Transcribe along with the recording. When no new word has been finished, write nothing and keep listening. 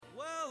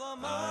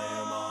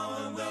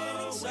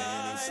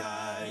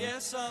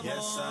Yes, I'm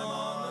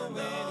on the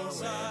winning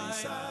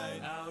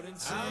side.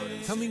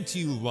 Coming to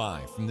you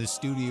live from the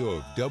studio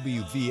of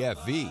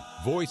WVFV,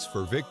 Voice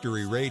for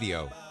Victory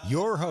Radio,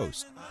 your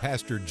host,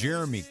 Pastor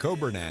Jeremy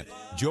Coburnett,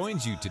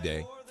 joins you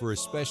today for a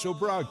special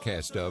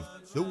broadcast of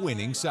The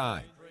Winning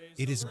Side.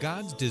 It is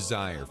God's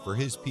desire for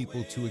His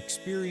people to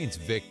experience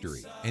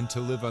victory and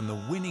to live on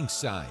the winning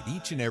side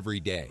each and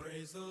every day.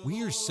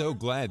 We are so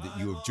glad that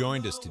you have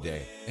joined us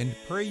today and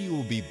pray you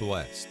will be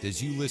blessed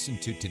as you listen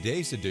to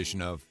today's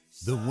edition of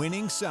The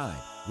Winning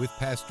Side with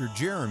Pastor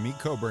Jeremy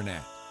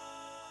Coburnett.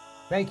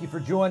 Thank you for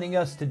joining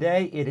us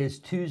today. It is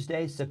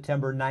Tuesday,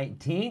 September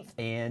 19th,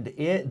 and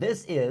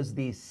this is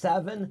the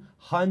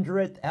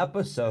 700th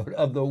episode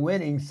of the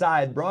Winning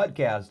Side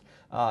broadcast.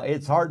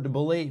 It's hard to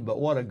believe, but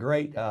what a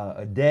great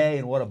day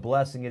and what a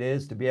blessing it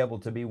is to be able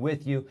to be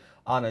with you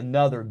on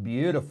another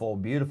beautiful,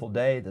 beautiful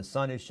day. The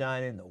sun is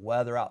shining, the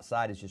weather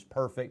outside is just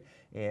perfect,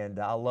 and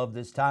I love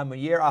this time of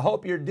year. I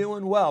hope you're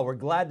doing well. We're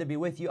glad to be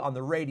with you on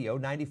the radio,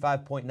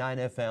 95.9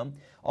 FM.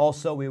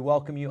 Also, we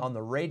welcome you on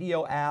the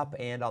radio app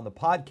and on the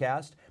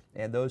podcast.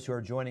 And those who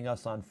are joining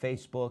us on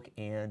Facebook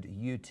and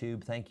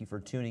YouTube, thank you for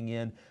tuning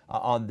in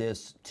on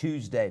this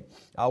Tuesday.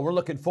 We're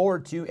looking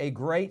forward to a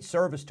great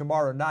service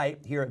tomorrow night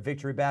here at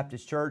Victory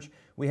Baptist Church.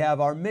 We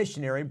have our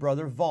missionary,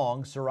 Brother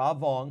Vong, Sarah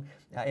Vong,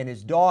 and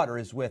his daughter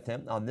is with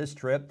him on this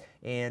trip.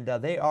 And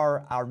they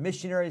are our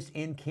missionaries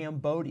in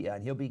Cambodia.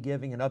 And he'll be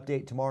giving an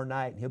update tomorrow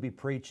night, and he'll be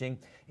preaching.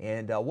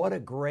 And what a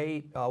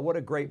great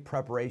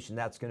preparation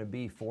that's going to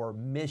be for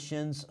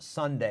Missions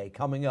Sunday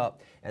coming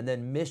up, and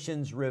then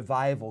Missions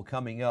Revival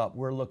coming up.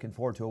 We're looking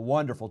forward to a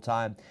wonderful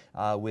time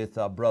with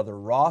Brother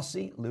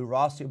Rossi. Lou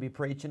Rossi will be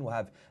preaching. We'll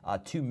have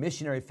two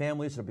missionary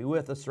families that will be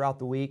with us throughout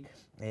the week,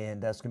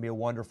 and that's going to be a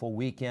wonderful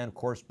weekend. Of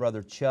course,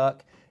 Brother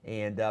Chuck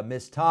and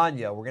Miss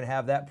Tanya. We're going to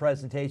have that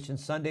presentation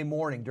Sunday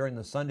morning during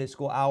the Sunday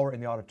school hour in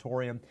the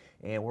auditorium,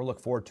 and we're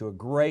looking forward to a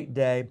great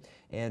day.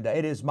 And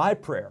it is my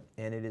prayer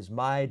and it is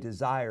my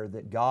desire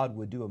that God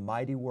would do a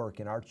mighty work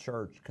in our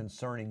church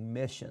concerning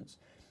missions.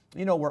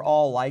 You know, we're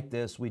all like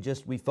this.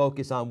 We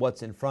focus on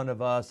what's in front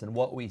of us and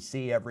what we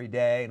see every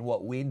day and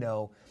what we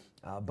know.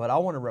 But I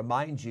want to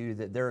remind you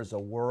that there is a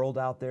world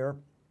out there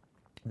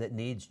that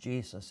needs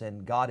Jesus,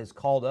 and God has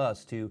called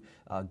us to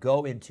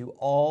go into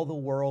all the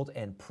world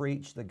and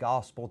preach the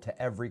gospel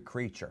to every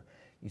creature.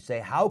 You say,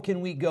 how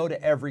can we go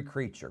to every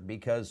creature?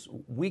 Because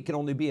we can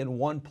only be in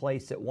one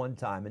place at one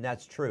time, and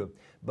that's true.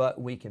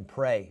 But we can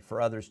pray for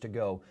others to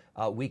go.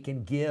 We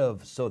can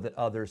give so that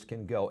others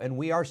can go. And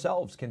we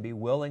ourselves can be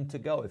willing to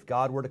go. If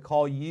God were to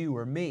call you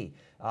or me,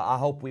 I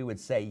hope we would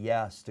say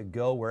yes to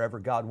go wherever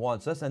God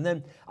wants us. And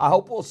then I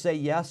hope we'll say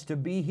yes to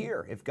be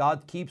here if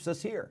God keeps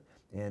us here.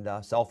 And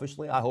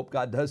selfishly, I hope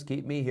God does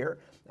keep me here.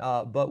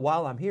 But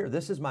while I'm here,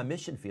 this is my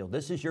mission field.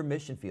 This is your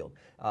mission field.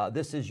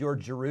 This is your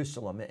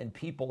Jerusalem. And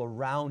people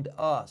around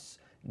us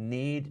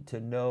need to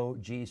know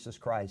Jesus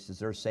Christ as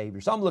their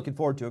Savior. So I'm looking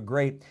forward to a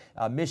great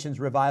missions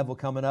revival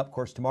coming up. Of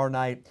course, tomorrow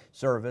night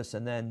service,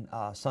 and then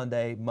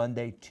Sunday,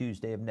 Monday,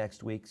 Tuesday of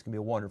next week. It's going to be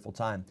a wonderful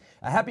time.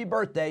 A happy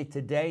birthday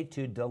today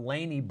to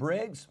Delaney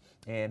Briggs,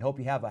 and hope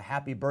you have a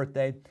happy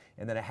birthday,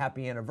 and then a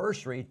happy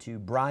anniversary to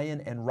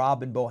Brian and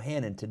Robin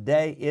Bohannon.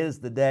 Today is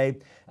the day.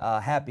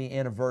 Happy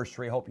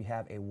anniversary. Hope you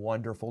have a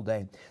wonderful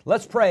day.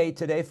 Let's pray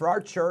today for our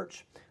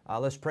church.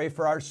 Let's pray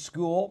for our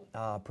school.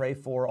 Pray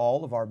for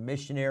all of our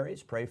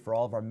missionaries. Pray for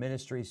all of our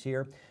ministries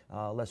here.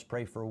 Let's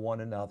pray for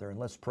one another. And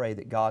let's pray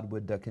that God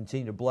would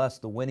continue to bless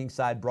the Winning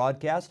Side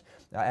broadcast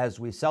as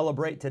we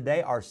celebrate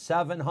today our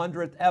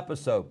 700th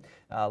episode.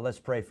 Let's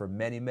pray for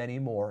many, many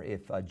more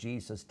if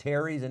Jesus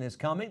tarries in His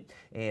coming.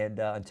 And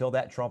until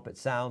that trumpet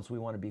sounds, we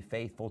want to be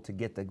faithful to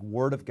get the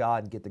Word of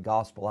God and get the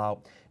gospel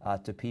out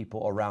to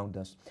people around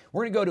us.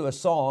 We're going to go to a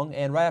song,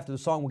 and right after the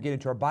song, we'll get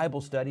into our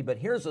Bible study. But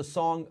here's a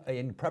song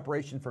in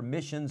preparation for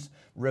Missions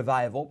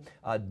Revival,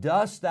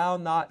 Dost Thou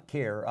Not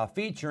Care,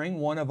 featuring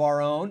one of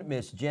our own,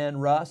 Miss Jen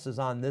Russ is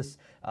on this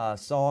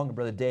song.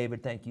 Brother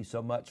David, thank you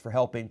so much for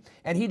helping.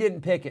 And he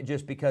didn't pick it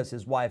just because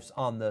his wife's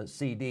on the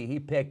CD. He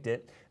picked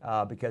it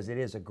because it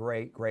is a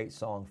great, great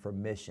song for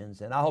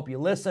missions. And I hope you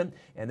listen,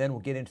 and then we'll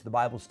get into the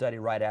Bible study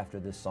right after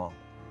this song.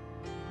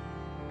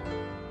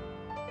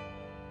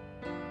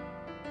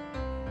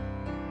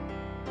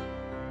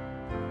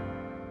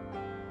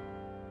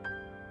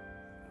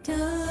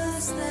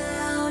 Dost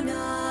thou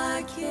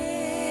not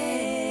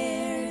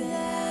care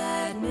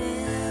that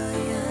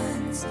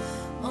millions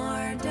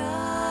are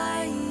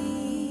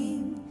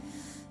dying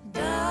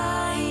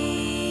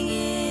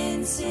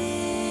in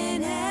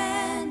sin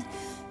and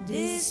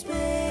despair,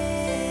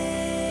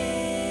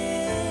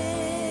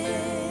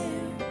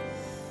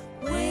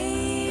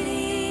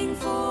 waiting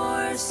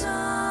for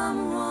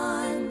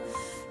someone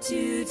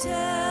to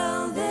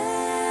tell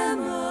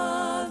them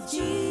of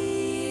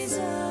Jesus?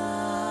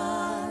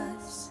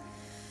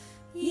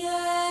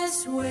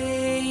 Yes,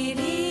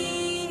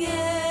 waiting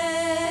everywhere,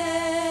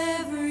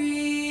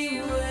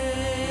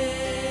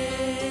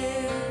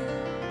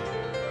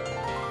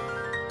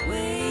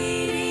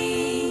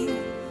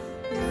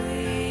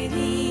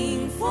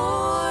 waiting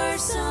for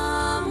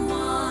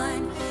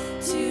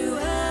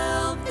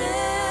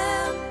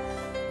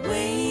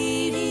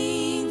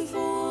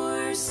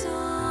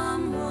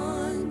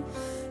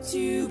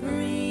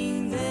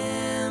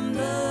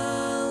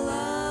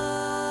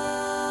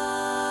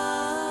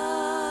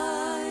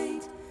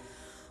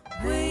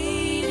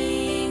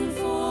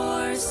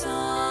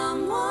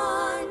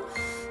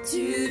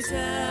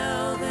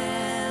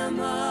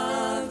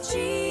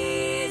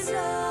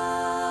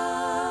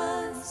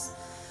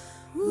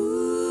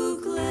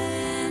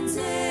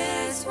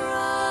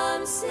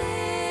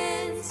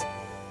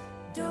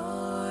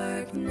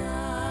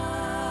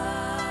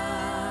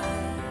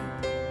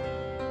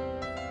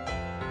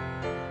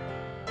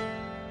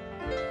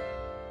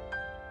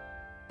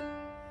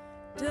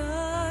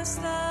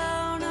dost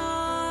thou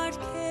not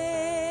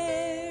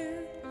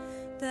care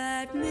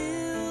that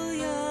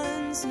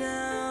millions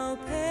now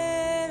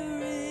perish,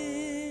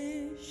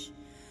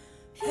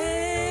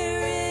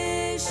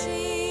 perishing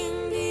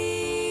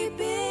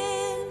deep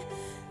in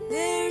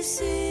their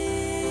sin?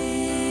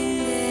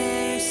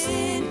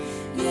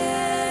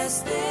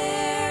 Yes,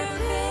 they're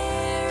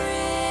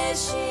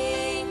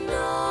perishing,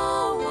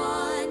 no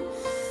one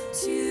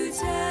to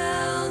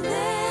tell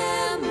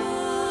them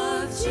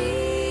of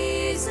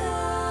Jesus,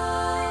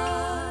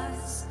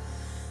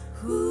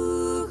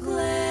 who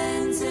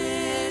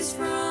cleanses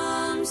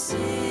from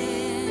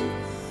sin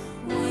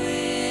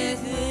within,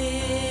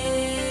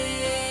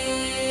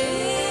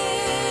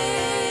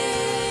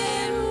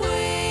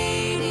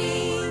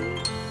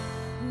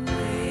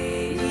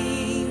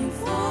 waiting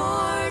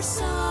for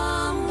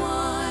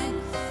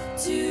someone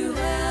to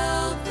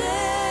help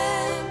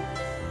them,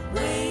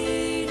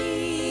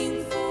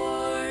 waiting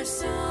for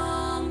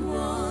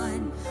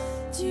someone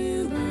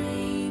to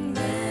bring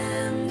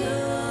them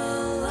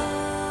the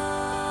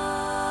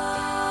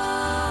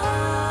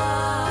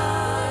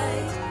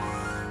light,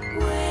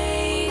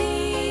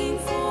 waiting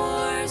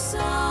for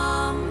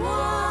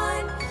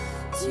someone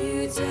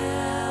to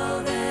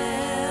tell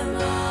them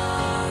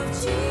of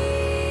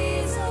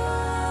Jesus,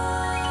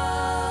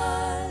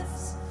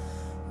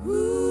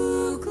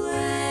 who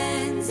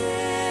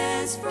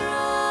cleanses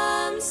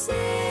from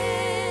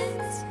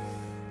sin's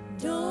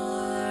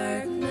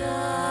dark night.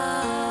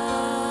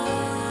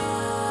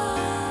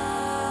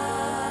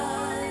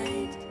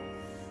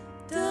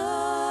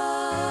 Dost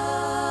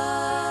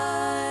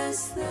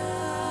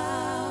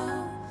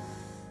thou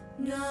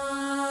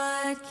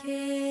not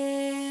care?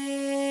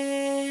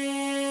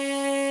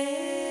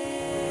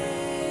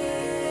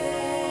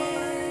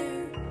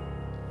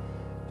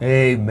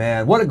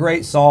 Amen. What a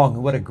great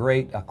song. What a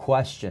great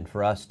question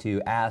for us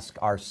to ask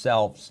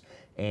ourselves,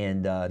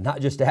 and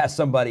not just to ask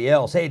somebody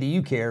else, hey, do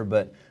you care?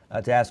 But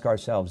to ask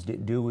ourselves,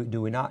 do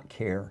we not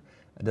care?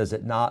 Does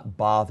it not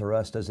bother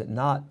us? Does it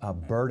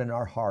not burden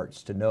our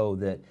hearts to know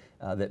that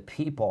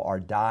people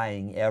are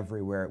dying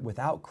everywhere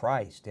without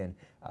Christ, and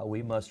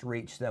we must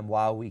reach them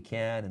while we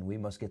can, and we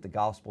must get the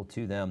gospel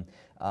to them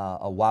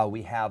while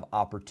we have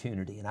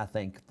opportunity? And I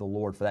thank the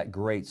Lord for that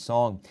great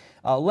song.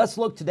 Let's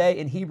look today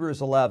in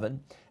Hebrews 11.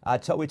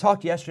 We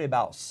talked yesterday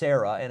about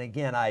Sarah, and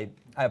again, I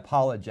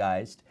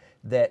apologized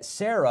that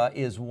Sarah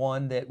is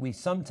one that we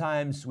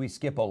sometimes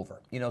skip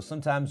over. You know,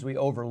 sometimes we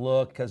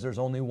overlook because there's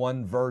only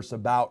one verse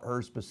about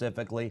her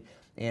specifically.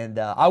 And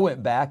I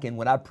went back, and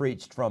when I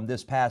preached from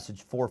this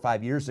passage 4 or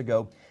 5 years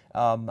ago,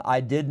 I'm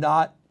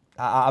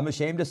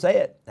ashamed to say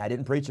it, I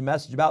didn't preach a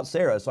message about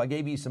Sarah. So I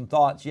gave you some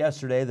thoughts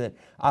yesterday that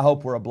I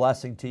hope were a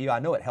blessing to you. I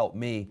know it helped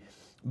me.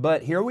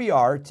 But here we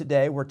are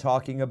today, we're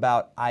talking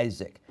about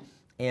Isaac.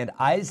 And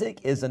Isaac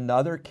is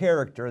another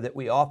character that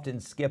we often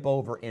skip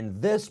over in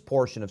this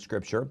portion of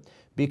Scripture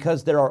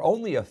because there are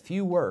only a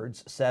few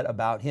words said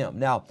about him.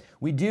 Now,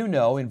 we do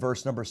know in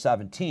verse number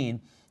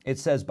 17, it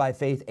says, by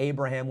faith,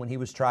 Abraham, when he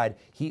was tried,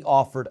 he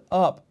offered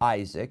up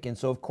Isaac. And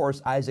so, of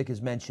course, Isaac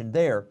is mentioned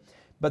there.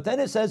 But then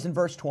it says in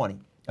verse 20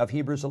 of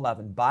Hebrews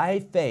 11,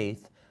 by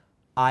faith,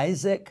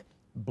 Isaac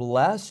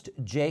blessed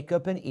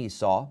Jacob and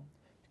Esau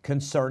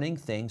concerning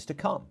things to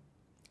come.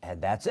 And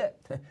that's it.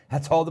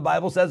 That's all the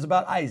Bible says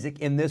about Isaac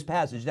in this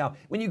passage. Now,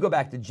 when you go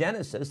back to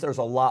Genesis, there's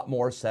a lot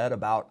more said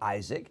about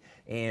Isaac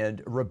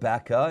and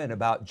Rebekah and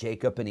about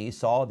Jacob and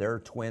Esau, their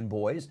twin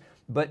boys.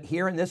 But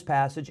here in this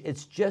passage,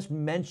 it's just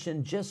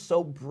mentioned just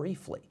so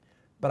briefly.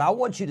 But I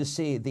want you to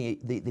see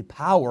the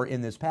power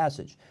in this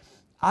passage.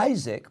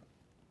 Isaac,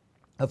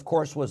 of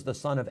course, was the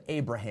son of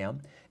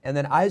Abraham. And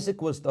then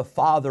Isaac was the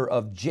father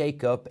of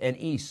Jacob and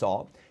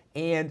Esau.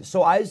 And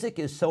so Isaac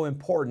is so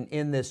important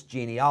in this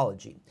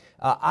genealogy.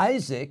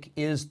 Isaac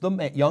is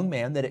the young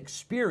man that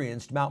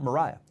experienced Mount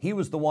Moriah. He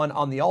was the one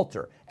on the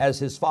altar as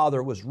his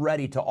father was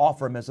ready to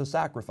offer him as a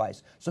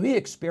sacrifice. So he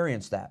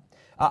experienced that.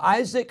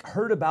 Isaac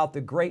heard about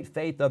the great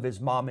faith of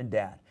his mom and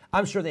dad.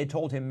 I'm sure they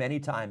told him many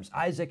times,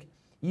 Isaac,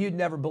 you'd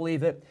never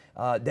believe it.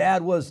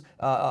 Dad was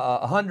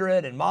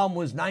 100 and mom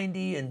was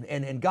 90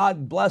 and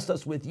God blessed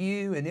us with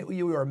you and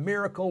you were a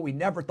miracle. We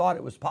never thought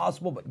it was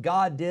possible, but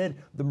God did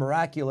the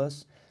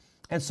miraculous.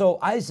 And so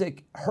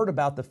Isaac heard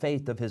about the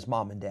faith of his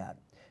mom and dad.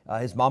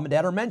 His mom and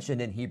dad are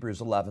mentioned in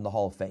Hebrews 11, the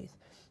Hall of Faith.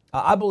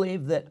 I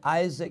believe that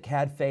Isaac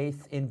had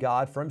faith in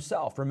God for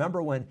himself.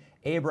 Remember when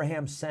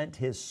Abraham sent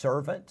his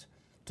servant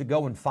to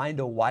go and find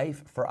a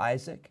wife for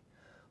Isaac?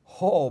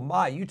 Oh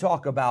my, you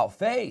talk about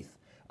faith.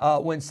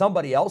 When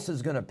somebody else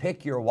is going to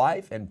pick your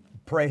wife, and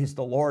praise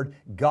the Lord,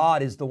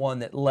 God is the one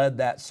that led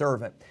that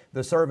servant.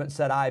 The servant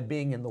said, I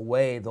being in the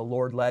way, the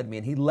Lord led me.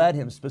 And he led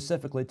him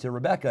specifically to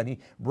Rebekah, and he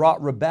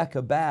brought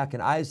Rebekah back,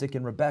 and Isaac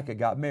and Rebekah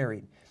got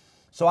married.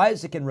 So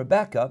Isaac and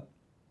Rebekah,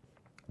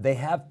 they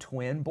have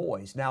twin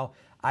boys. Now,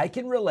 I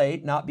can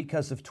relate, not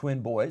because of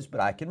twin boys,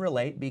 but I can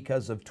relate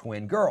because of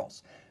twin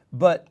girls.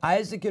 But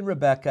Isaac and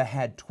Rebekah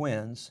had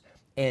twins,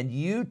 and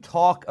you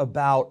talk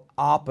about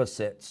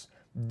opposites.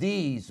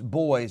 These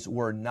boys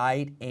were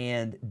night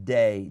and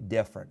day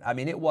different. I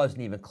mean, it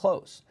wasn't even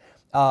close.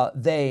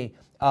 they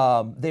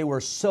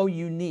were so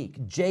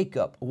unique.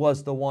 Jacob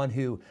was the one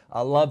who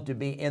loved to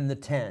be in the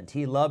tent.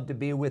 He loved to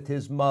be with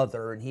his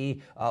mother, and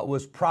he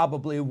was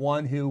probably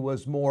one who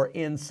was more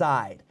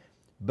inside.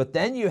 But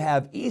then you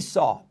have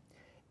Esau.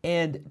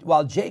 And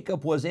while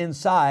Jacob was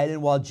inside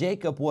and while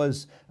Jacob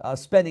was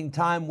spending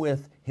time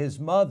with his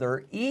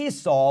mother,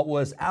 Esau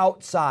was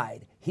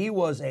outside. He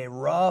was a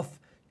rough,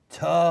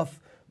 tough,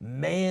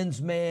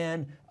 man's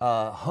man,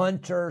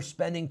 hunter,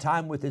 spending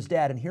time with his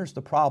dad. And here's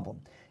the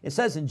problem. It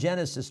says in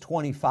Genesis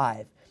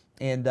 25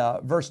 and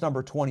verse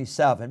number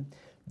 27,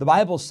 the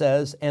Bible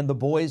says, "And the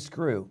boys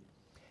grew,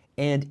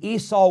 and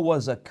Esau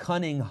was a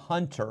cunning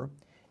hunter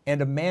and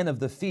a man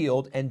of the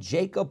field, and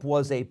Jacob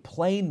was a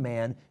plain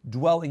man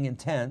dwelling in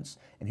tents."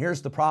 And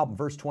here's the problem,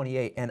 verse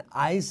 28, "And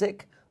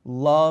Isaac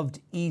loved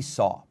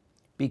Esau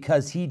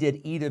because he did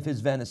eat of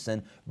his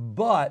venison,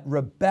 but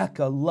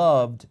Rebekah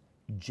loved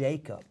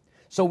Jacob."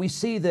 So we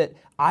see that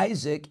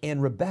Isaac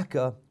and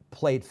Rebekah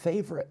played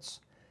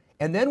favorites.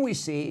 And then we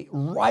see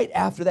right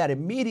after that,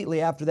 immediately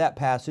after that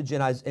passage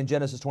in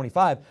Genesis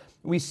 25,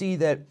 we see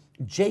that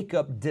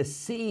Jacob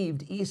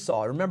deceived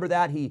Esau. Remember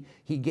that?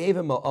 He gave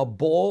him a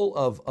bowl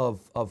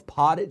of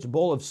pottage, a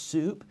bowl of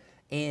soup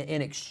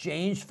in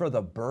exchange for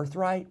the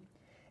birthright.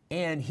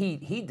 And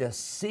he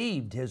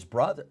deceived his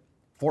brother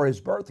for his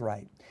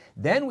birthright.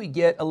 Then we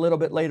get a little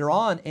bit later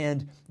on,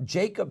 and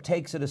Jacob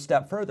takes it a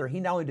step further. He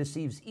not only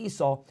deceives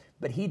Esau,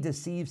 but he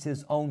deceives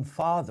his own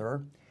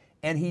father,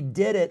 and he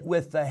did it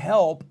with the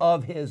help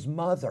of his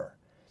mother.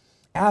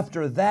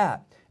 After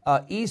that,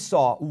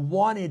 Esau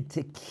wanted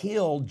to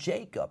kill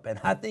Jacob, and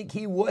I think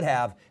he would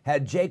have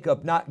had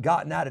Jacob not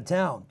gotten out of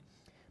town.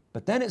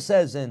 But then it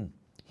says in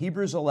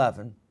Hebrews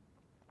 11,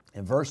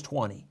 in verse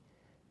 20,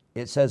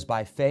 it says,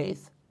 "By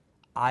faith,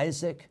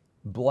 Isaac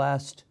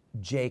blessed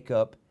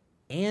Jacob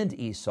and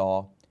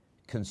Esau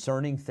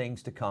concerning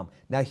things to come."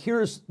 Now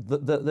here's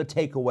the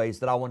takeaways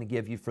that I want to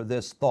give you for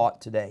this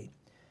thought today.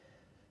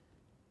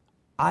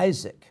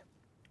 Isaac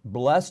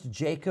blessed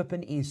Jacob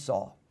and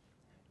Esau,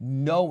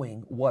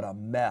 knowing what a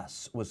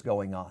mess was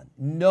going on,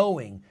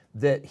 knowing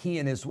that he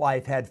and his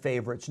wife had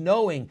favorites,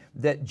 knowing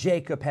that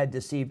Jacob had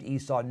deceived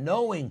Esau,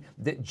 knowing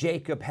that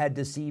Jacob had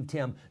deceived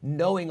him,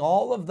 knowing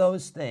all of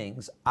those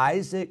things,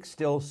 Isaac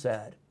still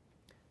said,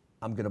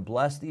 "I'm going to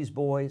bless these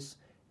boys,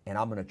 and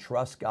I'm going to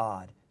trust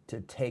God to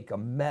take a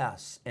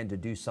mess and to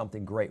do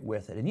something great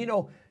with it." And you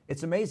know,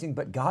 it's amazing,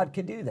 but God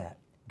can do that.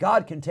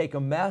 God can take a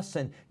mess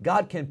and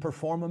God can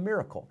perform a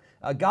miracle.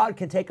 God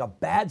can take a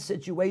bad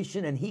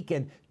situation and He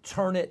can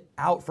turn it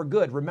out for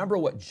good. Remember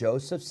what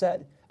Joseph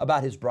said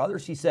about his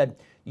brothers? He said,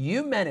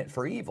 "You meant it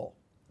for evil,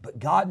 but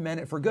God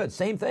meant it for good."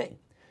 Same thing.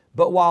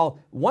 But while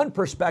one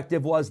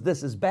perspective was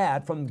this is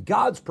bad, from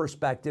God's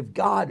perspective,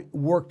 God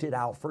worked it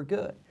out for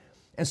good.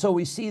 And so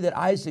we see that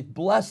Isaac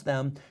blessed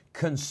them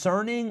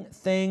concerning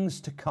things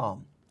to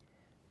come.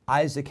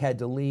 Isaac had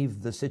to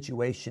leave the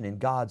situation in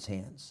God's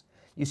hands.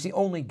 You see,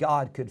 only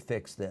God could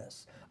fix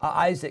this.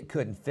 Isaac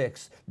couldn't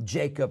fix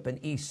Jacob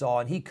and Esau,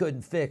 and he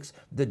couldn't fix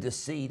the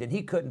deceit, and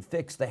he couldn't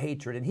fix the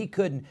hatred, and he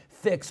couldn't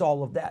fix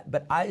all of that.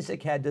 But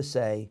Isaac had to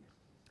say,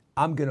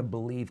 "I'm going to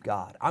believe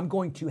God. I'm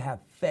going to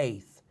have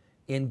faith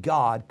in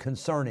God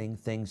concerning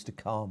things to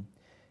come."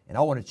 And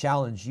I want to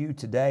challenge you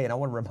today, and I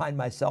want to remind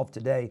myself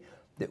today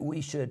that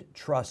we should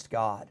trust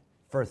God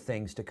for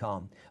things to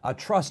come.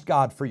 Trust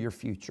God for your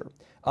future.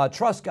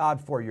 Trust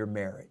God for your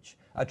marriage.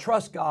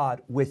 Trust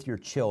God with your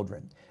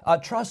children.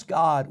 Trust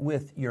God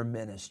with your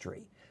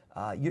ministry.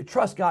 You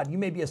trust God. You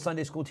may be a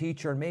Sunday school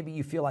teacher and maybe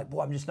you feel like,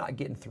 boy, I'm just not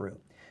getting through.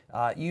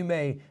 You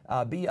may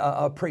be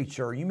a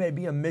preacher. You may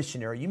be a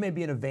missionary. You may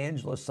be an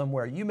evangelist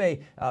somewhere. You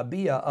may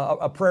be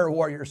a prayer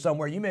warrior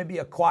somewhere. You may be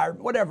a choir,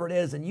 whatever it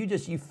is, and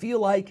you feel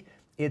like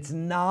it's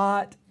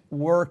not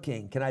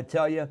working. Can I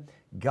tell you,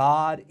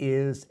 God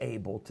is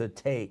able to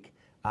take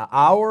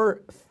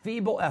our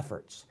feeble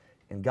efforts,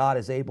 and God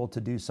is able to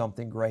do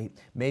something great.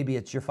 Maybe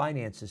it's your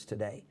finances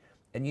today,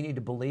 and you need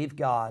to believe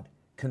God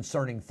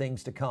concerning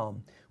things to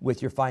come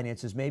with your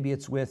finances. Maybe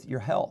it's with your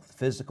health,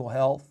 physical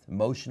health,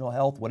 emotional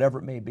health, whatever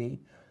it may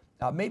be.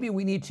 Maybe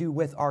we need to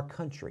with our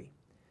country,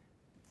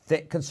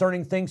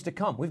 concerning things to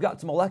come. We've got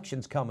some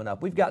elections coming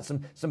up. We've got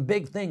some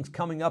big things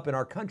coming up in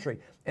our country.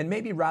 And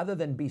maybe rather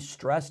than be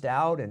stressed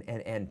out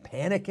and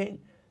panicking,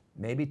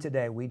 maybe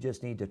today we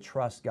just need to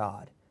trust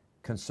God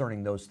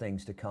concerning those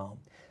things to come.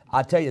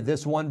 I'll tell you,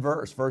 this one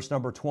verse, verse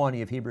number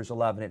 20 of Hebrews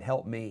 11, it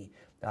helped me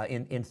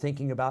in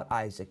thinking about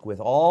Isaac with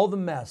all the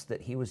mess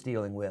that he was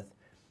dealing with.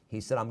 He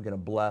said, "I'm going to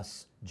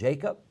bless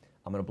Jacob.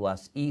 I'm going to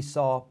bless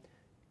Esau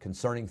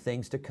concerning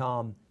things to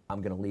come.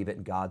 I'm going to leave it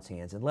in God's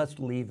hands." And let's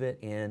leave it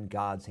in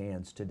God's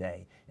hands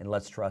today, and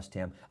let's trust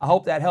Him. I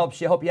hope that helps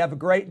you. I hope you have a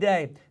great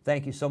day.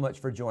 Thank you so much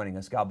for joining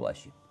us. God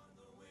bless you.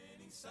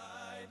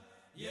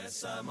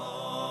 Yes, I'm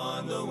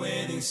on the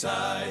winning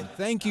side.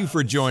 Thank you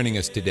for joining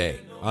us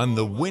today on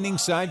the Winning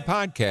Side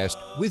Podcast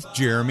with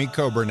Jeremy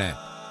Coburnett,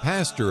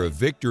 pastor of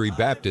Victory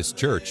Baptist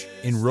Church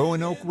in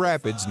Roanoke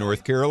Rapids,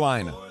 North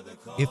Carolina.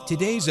 If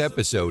today's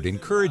episode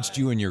encouraged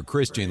you in your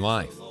Christian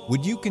life,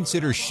 Would you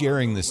consider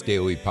sharing this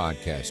daily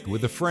podcast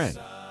with a friend,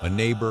 a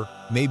neighbor,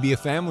 maybe a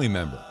family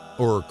member,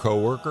 or a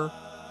coworker?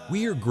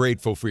 We are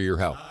grateful for your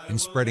help in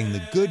spreading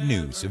the good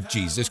news of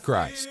Jesus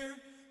Christ.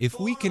 If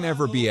we can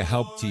ever be a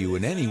help to you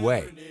in any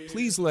way,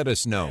 please let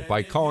us know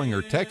by calling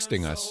or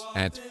texting us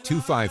at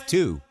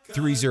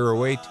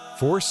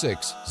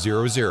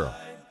 252-308-4600.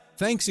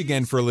 Thanks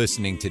again for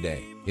listening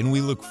today, and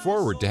we look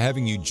forward to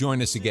having you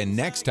join us again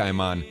next time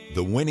on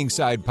The Winning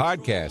Side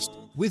Podcast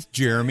with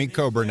Jeremy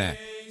Coburnett.